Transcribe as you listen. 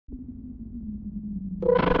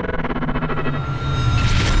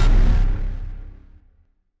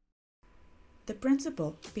The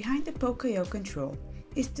principle behind the Poka-Yoke control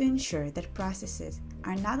is to ensure that processes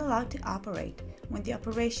are not allowed to operate when the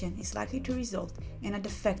operation is likely to result in a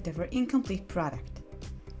defective or incomplete product.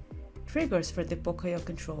 Triggers for the Poka-Yoke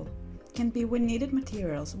control can be when needed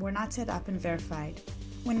materials were not set up and verified,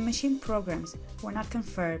 when machine programs were not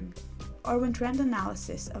confirmed, or when trend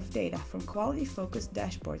analysis of data from quality-focused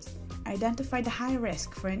dashboards identified a high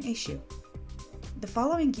risk for an issue. The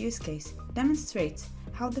following use case demonstrates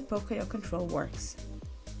how the Poka-Yoke control works.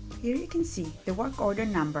 Here you can see the work order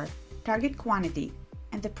number, target quantity,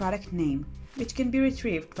 and the product name, which can be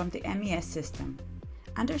retrieved from the MES system.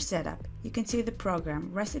 Under Setup, you can see the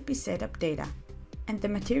program recipe setup data, and the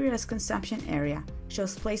materials consumption area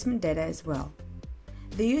shows placement data as well.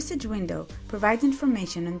 The usage window provides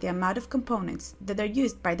information on the amount of components that are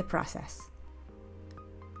used by the process.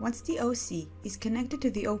 Once the OC is connected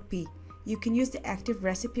to the OP, you can use the active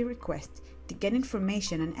recipe request to get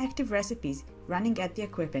information on active recipes running at the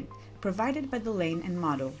equipment provided by the lane and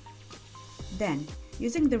module. Then,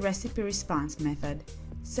 using the recipe response method,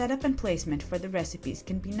 setup and placement for the recipes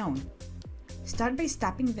can be known. Start by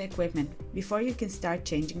stopping the equipment before you can start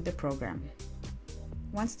changing the program.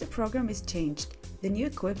 Once the program is changed, the new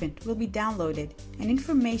equipment will be downloaded and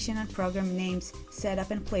information on program names,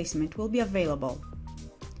 setup, and placement will be available.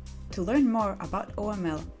 To learn more about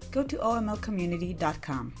OML, go to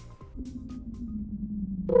omlcommunity.com.